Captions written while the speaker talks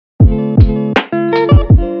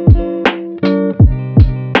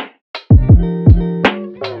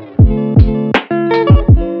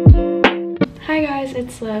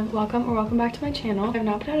It's Liv. Welcome back to my channel. I've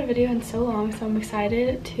not put out a video in so long, so I'm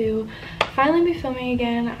excited to finally be filming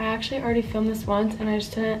again. I actually already filmed this once and I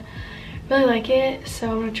just didn't really like it,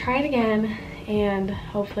 so I'm gonna try it again and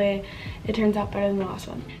hopefully it turns out better than the last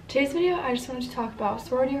one. Today's video, I just wanted to talk about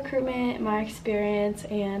sorority recruitment, my experience,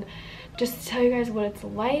 and just to tell you guys what it's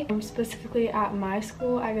like. Specifically at my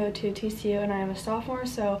school, I go to TCU and I am a sophomore,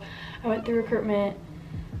 so I went through recruitment,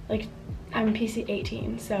 like I'm PC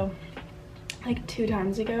 18, so like 2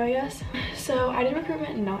 times ago, I guess. So I did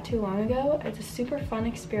recruitment not too long ago. It's a super fun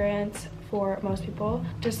experience for most people.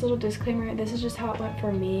 Just a little disclaimer, this is just how it went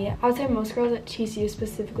for me. I would say most girls at TCU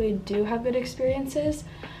specifically do have good experiences,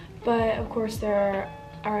 but of course there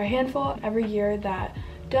are a handful every year that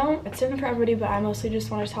don't. It's different for everybody, but I mostly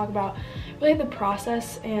just want to talk about really the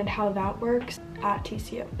process and how that works at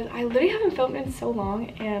TCU. I literally haven't filmed in so long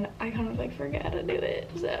and I kind of like forget how to do it,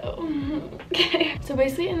 so okay. So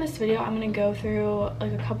basically in this video I'm going to go through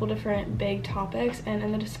like a couple different big topics, and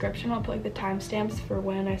in the description I'll put like the timestamps for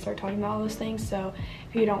when I start talking about all those things, so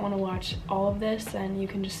if you don't want to watch all of this then you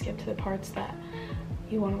can just skip to the parts that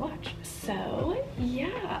you want to watch. So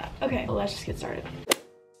yeah, okay, let's just get started.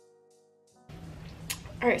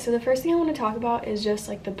 Alright, so the first thing I want to talk about is just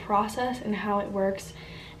like the process and how it works,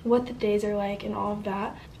 what the days are like and all of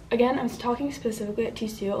that. Again, I'm talking specifically at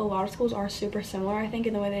TCU. A lot of schools are super similar, I think,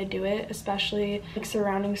 in the way they do it, especially like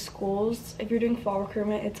surrounding schools. If you're doing fall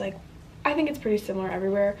recruitment, it's like, I think it's pretty similar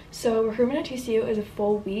everywhere. So recruitment at TCU is a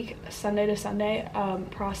full week, Sunday to Sunday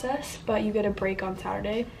process, but you get a break on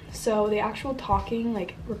Saturday. So the actual talking,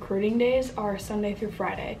 like recruiting days are Sunday through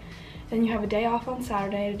Friday. Then you have a day off on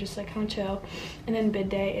Saturday to just like kind of chill, and then bid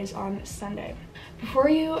day is on Sunday. Before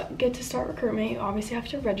you get to start recruitment, you obviously have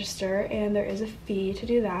to register, and there is a fee to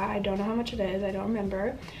do that. I don't know how much it is, I don't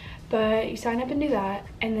remember, but you sign up and do that,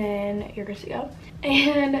 and then you're good to go.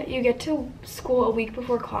 And you get to school a week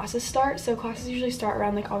before classes start. So classes usually start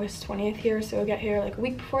around like August 20th here, so you'll get here like a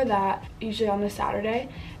week before that, usually on the Saturday,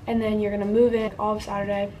 and then you're gonna move in all of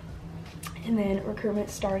Saturday, and then recruitment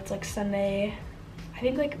starts like Sunday, I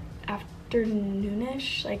think like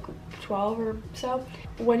afternoonish, like 12 or so.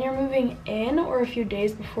 When you're moving in or a few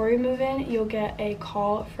days before you move in, you'll get a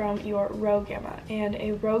call from your row gamma, and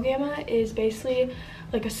a row gamma is basically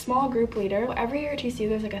like a small group leader. Every year at TCU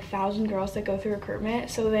there's like 1,000 girls that go through recruitment,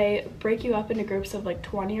 so they break you up into groups of like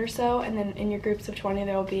 20 or so, and then in your groups of 20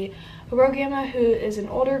 there will be a row gamma who is an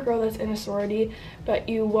older girl that's in a sorority, but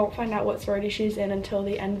you won't find out what sorority she's in until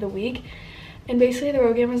the end of the week. And basically the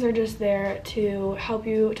row gammas are just there to help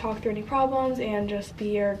you talk through any problems and just be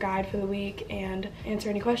your guide for the week and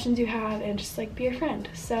answer any questions you have and just like be your friend.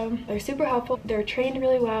 So they're super helpful, they're trained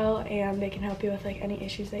really well, and they can help you with like any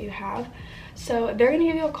issues that you have. So they're gonna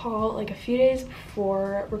give you a call like a few days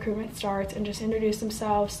before recruitment starts and just introduce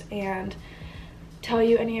themselves and tell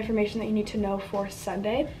you any information that you need to know for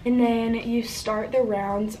Sunday. And then you start the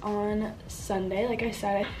rounds on Sunday. Like I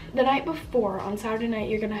said, the night before on Saturday night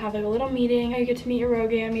you're gonna have like a little meeting. You get to meet your row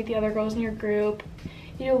gam, meet the other girls in your group.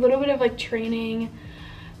 You do a little bit of like training.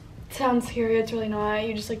 It sounds scary, it's really not.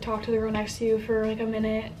 You just like talk to the girl next to you for like a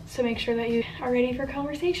minute to make sure that you are ready for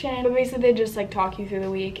conversation. But basically they just like talk you through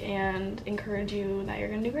the week and encourage you that you're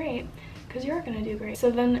gonna do great, because you are gonna do great.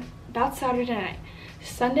 So then that's Saturday night.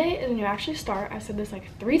 Sunday is when you actually start. I've said this like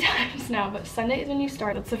 3 times now, but Sunday is when you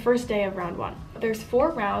start. That's the first day of round 1. There's 4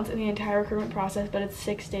 rounds in the entire recruitment process, but it's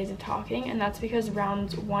 6 days of talking, and that's because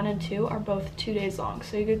rounds 1 and 2 are both 2 days long.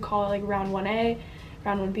 So you could call it like round 1A,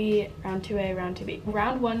 round 1B, round 2A, round 2B.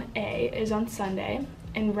 Round 1A is on Sunday,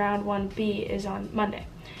 and round 1B is on Monday.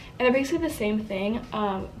 And they're basically the same thing,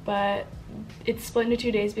 but it's split into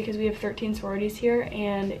 2 days because we have 13 sororities here,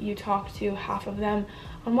 and you talk to half of them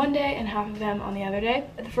on one day and half of them on the other day.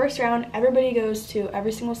 At the first round, everybody goes to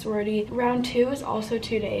every single sorority. Round 2 is also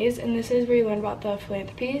 2 days, and this is where you learn about the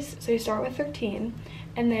philanthropies. So you start with 13,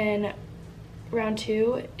 and then round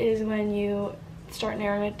 2 is when you start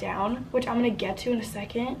narrowing it down, which I'm gonna get to in a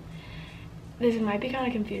second. This might be kind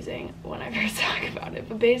of confusing when I first talk about it,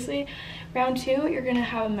 but basically round 2 you're gonna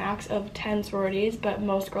have a max of 10 sororities, but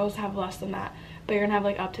most girls have less than that, but you're gonna have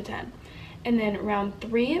like up to 10. And then round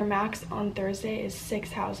 3, your max on Thursday is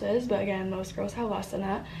 6 houses, but again most girls have less than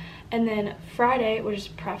that. And then Friday, which is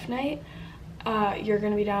pref night, you're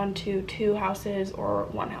gonna be down to 2 houses or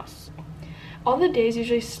 1 house. All the days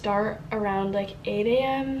usually start around like 8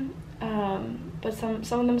 a.m. But some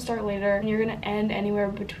of them start later, and you're gonna end anywhere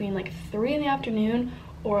between like 3 in the afternoon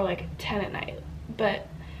or like 10 at night. But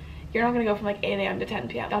you're not gonna go from like 8 a.m. to 10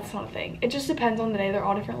 p.m. That's not a thing. It just depends on the day. They're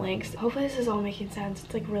all different lengths. Hopefully this is all making sense.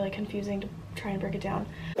 It's like really confusing to try and break it down.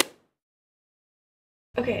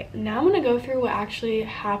 Okay, now I'm gonna go through what actually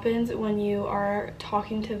happens when you are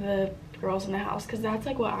talking to the girls in the house, because that's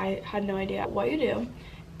like what I had no idea. What you do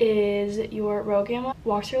is your row gamma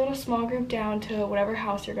walks your little small group down to whatever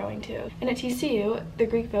house you're going to. And at TCU, the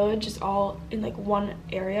Greek village is all in like one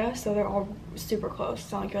area, so they're all super close.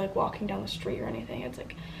 It's not like you're like walking down the street or anything. It's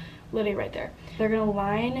like literally right there. They're gonna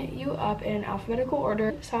line you up in alphabetical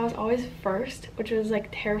order. So I was always first, which was like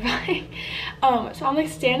terrifying. So I'm like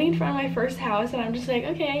standing in front of my first house and I'm just like,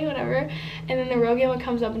 okay, whatever. And then the row gamma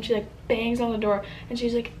comes up and she like bangs on the door and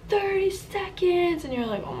she's like 30 seconds, and you're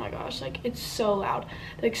like, oh my gosh, like it's so loud,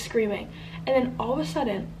 like screaming. And then all of a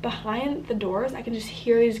sudden behind the doors I can just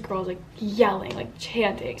hear these girls like yelling, like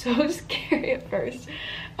chanting. So it was scary at first.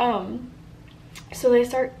 So they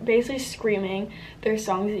start basically screaming their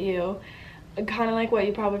songs at you, kind of like what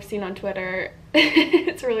you probably have seen on Twitter.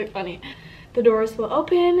 It's really funny. The doors will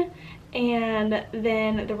open and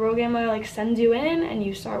then the row gamma like sends you in and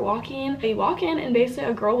you start walking. You walk in and basically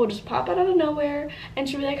a girl will just pop out of nowhere and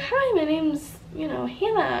she'll be like, hi, my name's, you know,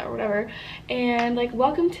 Hannah or whatever, and like,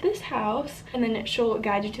 welcome to this house. And then she'll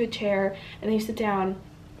guide you to a chair and then you sit down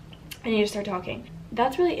and you just start talking.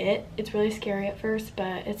 That's really it. It's really scary at first,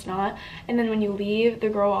 but it's not. And then when you leave, the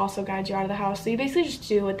girl will also guides you out of the house. So you basically just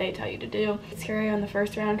do what they tell you to do. It's scary on the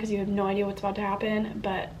first round because you have no idea what's about to happen,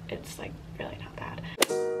 but it's like really not bad.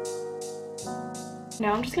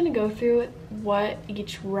 Now I'm just gonna go through what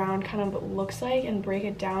each round kind of looks like and break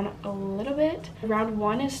it down a little bit. Round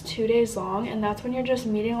 1 is 2 days long, and that's when you're just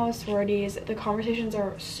meeting all the sororities. The conversations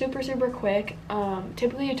are super quick.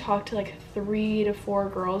 Typically you talk to like 3 to 4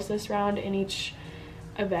 girls this round in each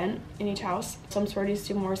event, in each house. Some sororities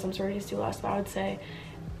do more, some sororities do less, but I would say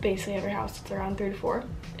basically every house it's around 3 to 4.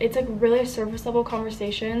 It's like really surface level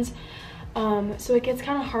conversations, so it gets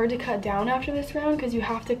kind of hard to cut down after this round because you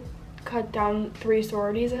have to cut down 3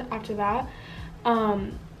 sororities after that,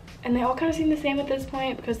 and they all kind of seem the same at this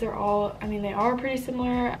point because they're all, I mean, they are pretty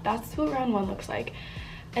similar. That's what round 1 looks like.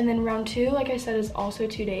 And then round 2, like I said, is also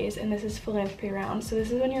 2 days, and this is philanthropy round. So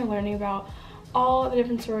this is when you're learning about all the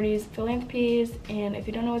different sororities, philanthropies, and if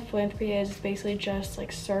you don't know what philanthropy is, it's basically just like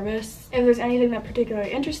service. If there's anything that particularly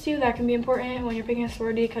interests you, that can be important when you're picking a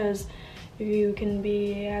sorority because you can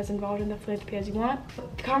be as involved in the philanthropy as you want.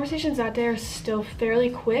 The conversations that day are still fairly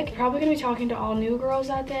quick. You're probably gonna be talking to all new girls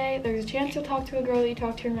that day. There's a chance you'll talk to a girl that you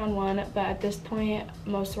talked to in round 1, but at this point,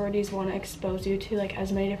 most sororities want to expose you to like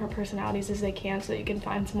as many different personalities as they can so that you can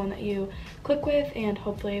find someone that you click with and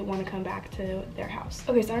hopefully want to come back to their house.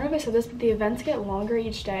 Okay, so I don't know if I said this, but the events get longer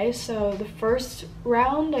each day. So the first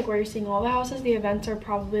round, like where you're seeing all the houses, the events are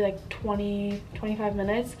probably like 20-25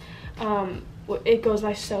 minutes. It goes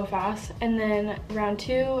by so fast. And then round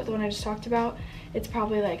 2, the one I just talked about, it's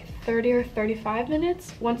probably like 30 or 35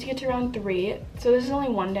 minutes once you get to round 3. So this is only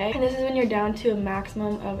 1 day, and this is when you're down to a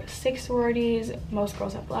maximum of 6 sororities. Most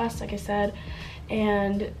girls have less, like I said,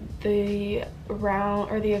 and the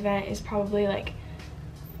round or the event is probably like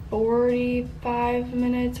 45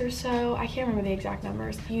 minutes or so. I can't remember the exact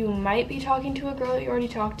numbers. You might be talking to a girl that you already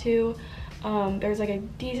talked to. There's like a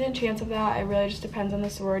decent chance of that. It really just depends on the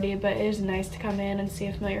sorority, but it is nice to come in and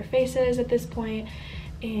see familiar faces at this point.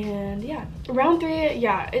 And yeah, round 3,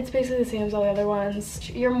 yeah, it's basically the same as all the other ones.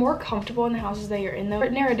 You're more comfortable in the houses that you're in though.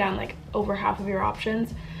 It narrowed down like over half of your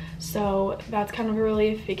options, so that's kind of a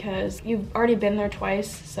relief because you've already been there twice,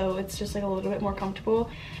 so it's just like a little bit more comfortable.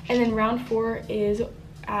 And then round 4 is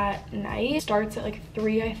at night. It starts at like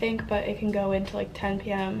 3, I think, but it can go into like 10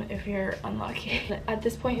 p.m. if you're unlucky. At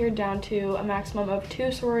this point, you're down to a maximum of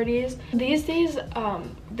 2 sororities. These days,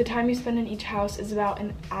 the time you spend in each house is about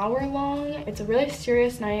an hour long. It's a really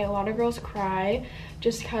serious night. A lot of girls cry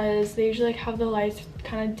just because they usually like have the lights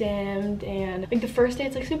kind of dimmed, and like the first day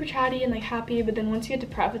it's like super chatty and like happy, but then once you get to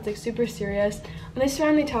prep it's like super serious. On this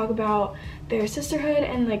round they talk about their sisterhood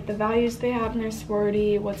and like the values they have in their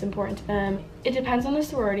sorority, what's important to them. It depends on the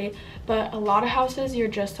sorority, but a lot of houses you're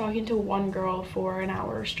just talking to one girl for an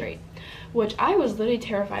hour straight, which I was literally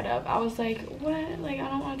terrified of. I was like, what? Like, I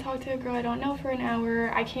don't want to talk to a girl I don't know for an hour.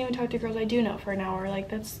 I can't even talk to girls I do know for an hour. Like,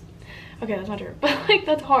 that's okay, that's not true, but like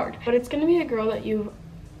that's hard. But it's gonna be a girl that you've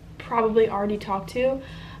probably already talked to.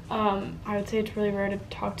 I would say it's really rare to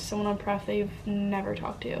talk to someone on pref that you've never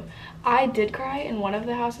talked to. I did cry in one of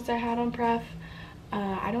the houses I had on pref.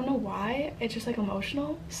 I don't know why, it's just like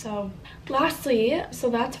emotional. So lastly, so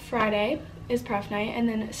that's Friday is pref night, and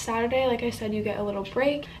then Saturday, like I said, you get a little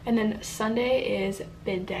break, and then Sunday is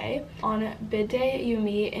bid day. On bid day you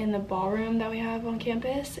meet in the ballroom that we have on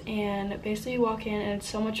campus, and basically you walk in and it's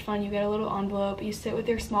so much fun. You get a little envelope, you sit with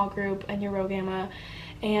your small group and your row gamma,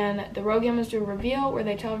 and the row gammas do a reveal where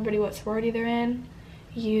they tell everybody what sorority they're in.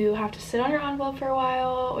 you have to sit on your envelope for a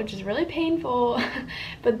while, which is really painful.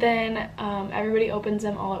 But then everybody opens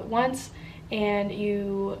them all at once, and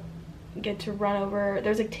you get to run over.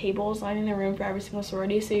 There's like tables lining the room for every single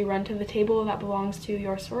sorority, so you run to the table that belongs to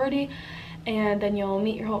your sorority, and then you'll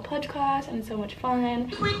meet your whole pledge class, and it's so much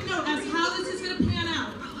fun. Quick note as how this is going to pan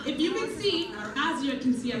out. If you can see, as you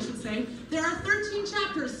can see I should say, there are 13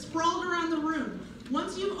 chapters sprawled around the room.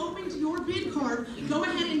 Once you've opened your bid card, go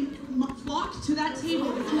ahead and flock to that table.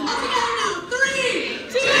 All together now, 3,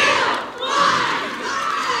 2, 1,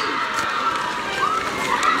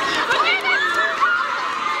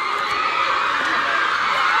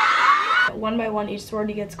 One by one, each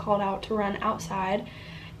sorority gets called out to run outside,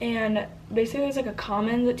 and basically there's like a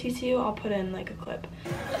commons at TCU. I'll put in like a clip.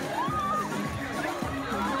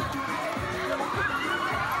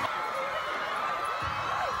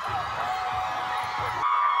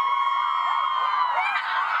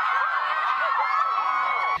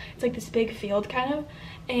 It's like this big field kind of,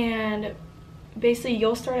 and basically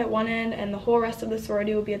you'll start at one end and the whole rest of the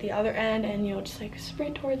sorority will be at the other end, and you'll just like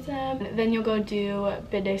sprint towards them. Then you'll go do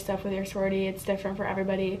bid day stuff with your sorority. It's different for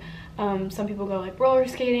everybody. Some people go like roller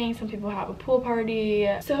skating, some people have a pool party.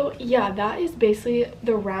 So yeah, that is basically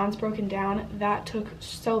the rounds broken down. That took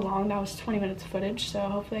so long. That was 20 minutes of footage, so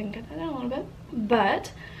hopefully I can cut that down a little bit.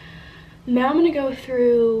 But now I'm gonna go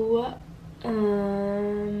through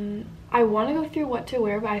I want to go through what to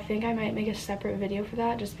wear, but I think I might make a separate video for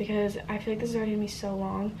that, just because I feel like this is already gonna be so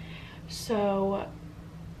long. So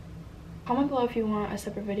comment below if you want a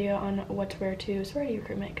separate video on what to wear to sorority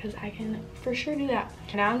recruitment, because I can for sure do that.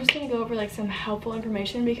 Now I'm just gonna go over like some helpful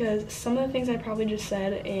information, because some of the things I probably just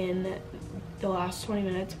said in the last 20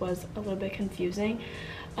 minutes was a little bit confusing.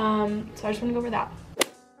 So I just want to go over that.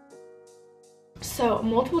 So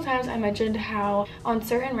multiple times I mentioned how on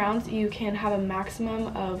certain rounds you can have a maximum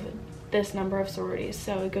of this number of sororities.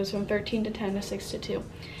 So it goes from 13 to 10 to 6 to 2.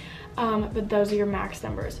 But those are your max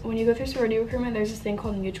numbers. When you go through sorority recruitment, there's this thing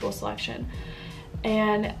called mutual selection.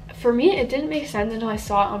 And for me, it didn't make sense until I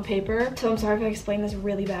saw it on paper. So I'm sorry if I explained this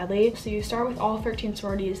really badly. So you start with all 13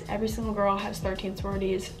 sororities. Every single girl has 13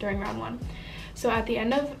 sororities during round 1. So at the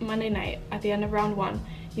end of Monday night, at the end of round 1,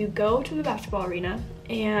 you go to the basketball arena,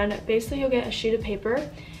 and basically you'll get a sheet of paper,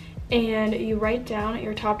 and you write down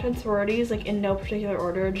your top 10 sororities, like in no particular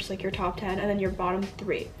order, just like your top 10, and then your bottom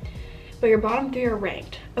 3. But your bottom 3 are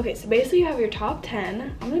ranked. Okay, so basically you have your top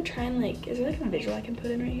 10. I'm gonna try and like, is there like a visual I can put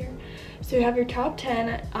in right here? So you have your top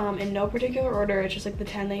 10 in no particular order. It's just like the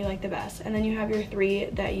 10 that you like the best. And then you have your 3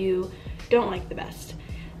 that you don't like the best.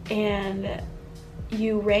 And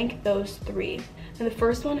you rank those 3. And the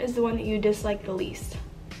first one is the one that you dislike the least.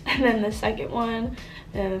 And then the second one,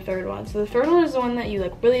 and then the third one. So the third one is the one that you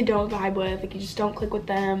like really don't vibe with, like you just don't click with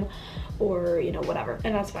them, or you know, whatever.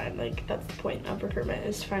 And that's fine, like that's the point of recruitment,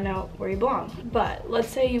 is to find out where you belong. But let's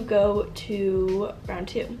say you go to round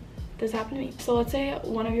 2. This happened to me. So let's say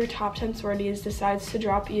one of your top 10 sororities decides to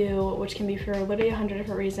drop you, which can be for literally 100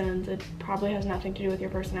 different reasons. It probably has nothing to do with your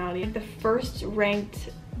personality. The first ranked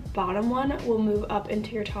bottom one will move up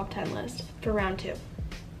into your top 10 list for round 2.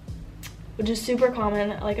 Which is super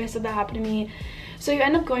common. Like I said, that happened to me. So you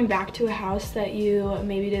end up going back to a house that you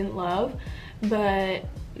maybe didn't love, but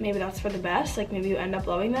maybe that's for the best. Like maybe you end up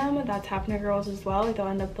loving them. That's happened to girls as well. Like they'll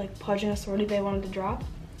end up like pledging a sorority they wanted to drop.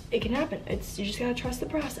 It can happen. You just gotta trust the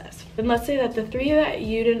process. And let's say that the 3 that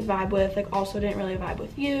you didn't vibe with like also didn't really vibe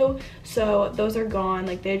with you, so those are gone.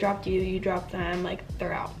 Like they dropped you, you dropped them, like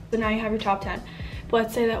they're out. So now you have your top 10. But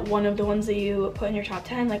let's say that one of the ones that you put in your top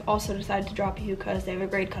 10 like also decided to drop you because they have a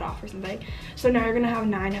grade cutoff or something. So now you're gonna have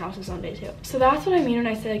 9 houses on day 2. So that's what I mean when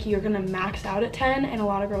I say like you're gonna max out at 10, and a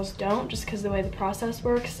lot of girls don't, just because the way the process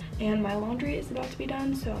works. And my laundry is about to be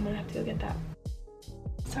done, so I'm gonna have to go get that.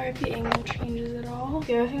 Sorry if the angle changes at all.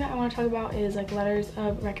 The other thing that I want to talk about is like letters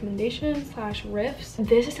of recommendation / riffs.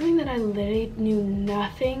 This is something that I literally knew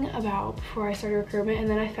nothing about before I started recruitment, and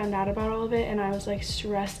then I found out about all of it, and I was like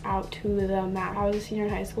stressed out to the max. I was a senior in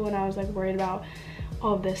high school, and I was like worried about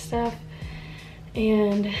all of this stuff,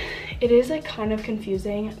 and it is like kind of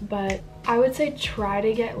confusing. But I would say try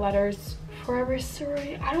to get letters for every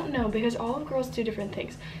sorority. I don't know, because all of girls do different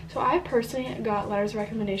things. So I personally got letters of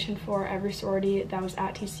recommendation for every sorority that was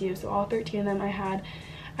at TCU. So all 13 of them I had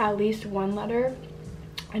at least 1 letter,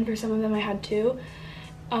 and for some of them I had 2.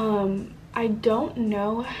 I don't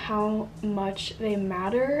know how much they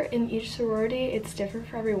matter in each sorority. It's different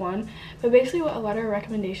for everyone. But basically what a letter of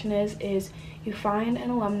recommendation is you find an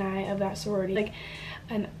alumni of that sorority, like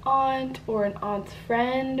an aunt or an aunt's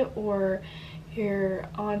friend, or your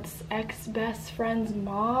aunt's ex-best friend's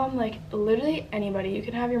mom, like literally anybody. You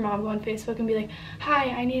can have your mom go on Facebook and be like, hi,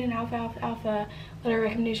 I need an alpha letter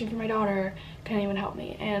recommendation for my daughter, can anyone help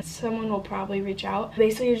me? And someone will probably reach out.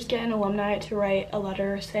 Basically, you just get an alumni to write a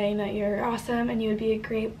letter saying that you're awesome and you would be a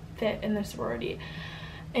great fit in the sorority.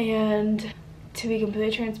 And to be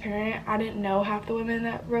completely transparent, I didn't know half the women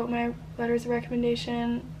that wrote my letters of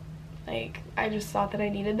recommendation. Like, I just thought that I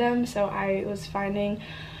needed them, so I was finding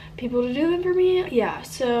people to do them for me. Yeah,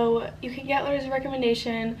 so you can get letters of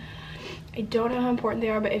recommendation. I don't know how important they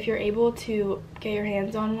are, but if you're able to get your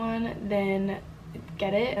hands on one, then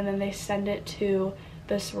get it, and then they send it to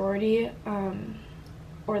the sorority,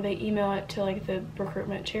 or they email it to like the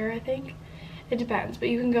recruitment chair, I think. It depends, but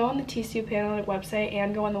you can go on the TCU panel website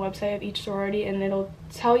and go on the website of each sorority, and it'll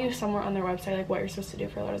tell you somewhere on their website like what you're supposed to do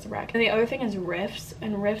for letters of rec. And the other thing is RIFs,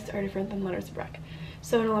 and RIFs are different than letters of rec.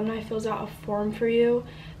 So an alumni fills out a form for you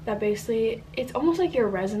that basically, it's almost like your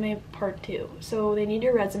resume part 2. So they need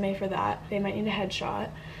your resume for that. They might need a headshot.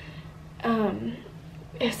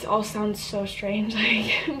 It all sounds so strange,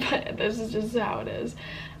 like, but this is just how it is.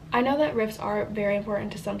 I know that RIFs are very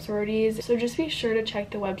important to some sororities, so just be sure to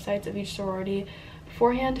check the websites of each sorority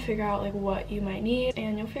beforehand to figure out like what you might need,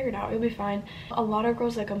 and you'll figure it out. You'll be fine. A lot of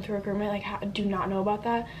girls that come through recruitment like do not know about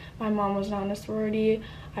that. My mom was not in a sorority.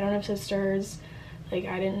 I don't have sisters. Like,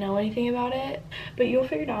 I didn't know anything about it, but you'll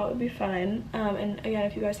figure it out. It'll be fine. And again,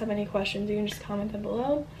 if you guys have any questions, you can just comment them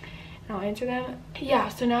below and I'll answer them. Yeah,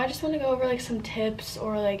 so now I just want to go over like some tips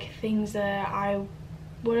or like things that I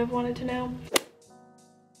would have wanted to know.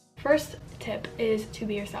 First tip is to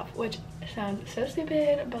be yourself, which sounds so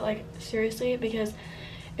stupid, but like seriously, because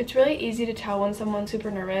it's really easy to tell when someone's super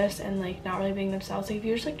nervous and like not really being themselves. Like if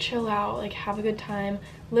you just like chill out, like have a good time,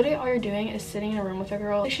 literally all you're doing is sitting in a room with a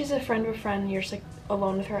girl. Like she's a friend of a friend, and you're just like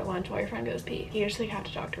alone with her at lunch while your friend goes pee. You just like have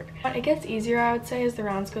to talk to her. But it gets easier, I would say, as the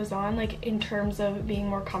rounds goes on, like in terms of being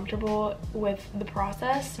more comfortable with the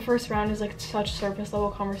process. The first round is like such surface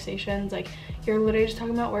level conversations. Like you're literally just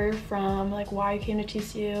talking about where you're from, like why you came to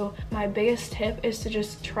TCU. My biggest tip is to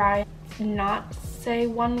just try not say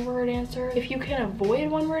one word answer. If you can avoid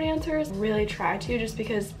one word answers, really try to, just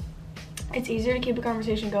because it's easier to keep a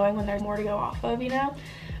conversation going when there's more to go off of, you know,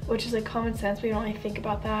 which is like common sense, but you don't really think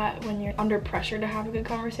about that when you're under pressure to have a good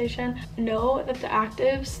conversation. Know that the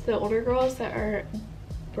actives, the older girls that are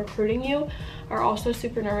recruiting you, are also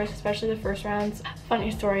super nervous, especially the first rounds.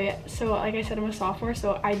 Funny story, so like I said, I'm a sophomore,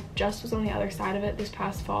 so I just was on the other side of it this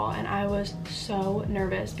past fall, and I was so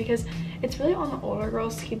nervous because it's really on the older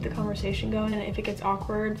girls to keep the conversation going, and if it gets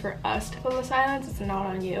awkward for us to fill the silence, it's not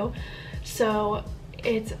on you. So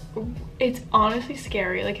it's honestly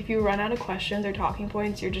scary. Like if you run out of questions or talking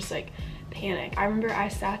points, you're just like panic. I remember I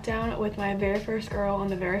sat down with my very first girl on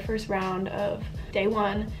the very first round of day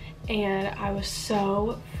 1, and I was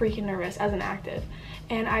so freaking nervous as an active,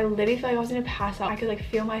 and I literally felt like I was gonna pass out. I could like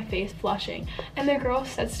feel my face flushing, and the girl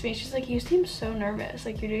says to me, she's like, you seem so nervous,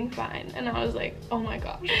 like you're doing fine. And I was like, oh my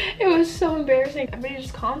gosh, it was so embarrassing. Everybody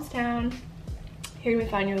just calms down, you're gonna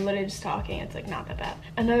be fine, you're literally just talking, it's like not that bad.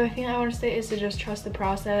 Another thing I want to say is to just trust the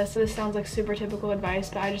process. So this sounds like super typical advice,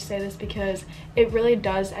 but I just say this because it really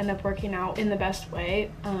does end up working out in the best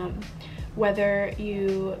way. Whether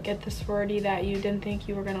you get the sorority that you didn't think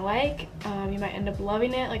you were gonna like, you might end up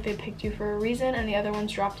loving it, like they picked you for a reason and the other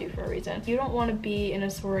ones dropped you for a reason. You don't want to be in a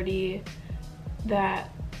sorority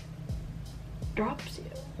that drops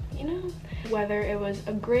you, you know? Whether it was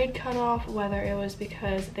a grade cutoff, whether it was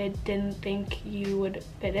because they didn't think you would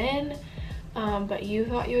fit in, but you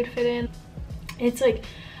thought you would fit in. It's like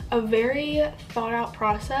a very thought out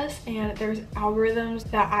process, and there's algorithms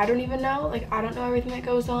that I don't even know. Like I don't know everything that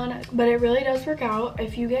goes on, but it really does work out.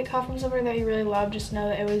 If you get cut from somewhere that you really love, just know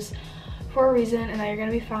that it was for a reason and that you're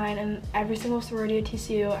gonna be fine. And every single sorority at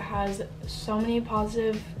TCU has so many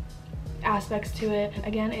positive aspects to it.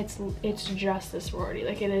 Again, it's just a sorority.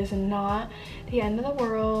 Like it is not the end of the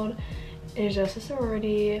world. It is just a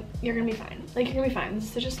sorority. You're gonna be fine. Like you're gonna be fine. This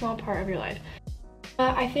is such a small part of your life.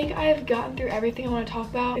 I think I've gotten through everything I want to talk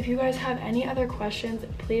about. If you guys have any other questions,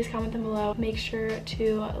 please comment them below. Make sure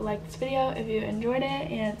to like this video if you enjoyed it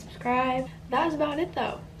and subscribe. That is about it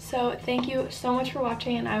though. So thank you so much for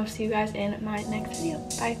watching, and I will see you guys in my next video.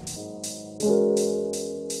 Bye.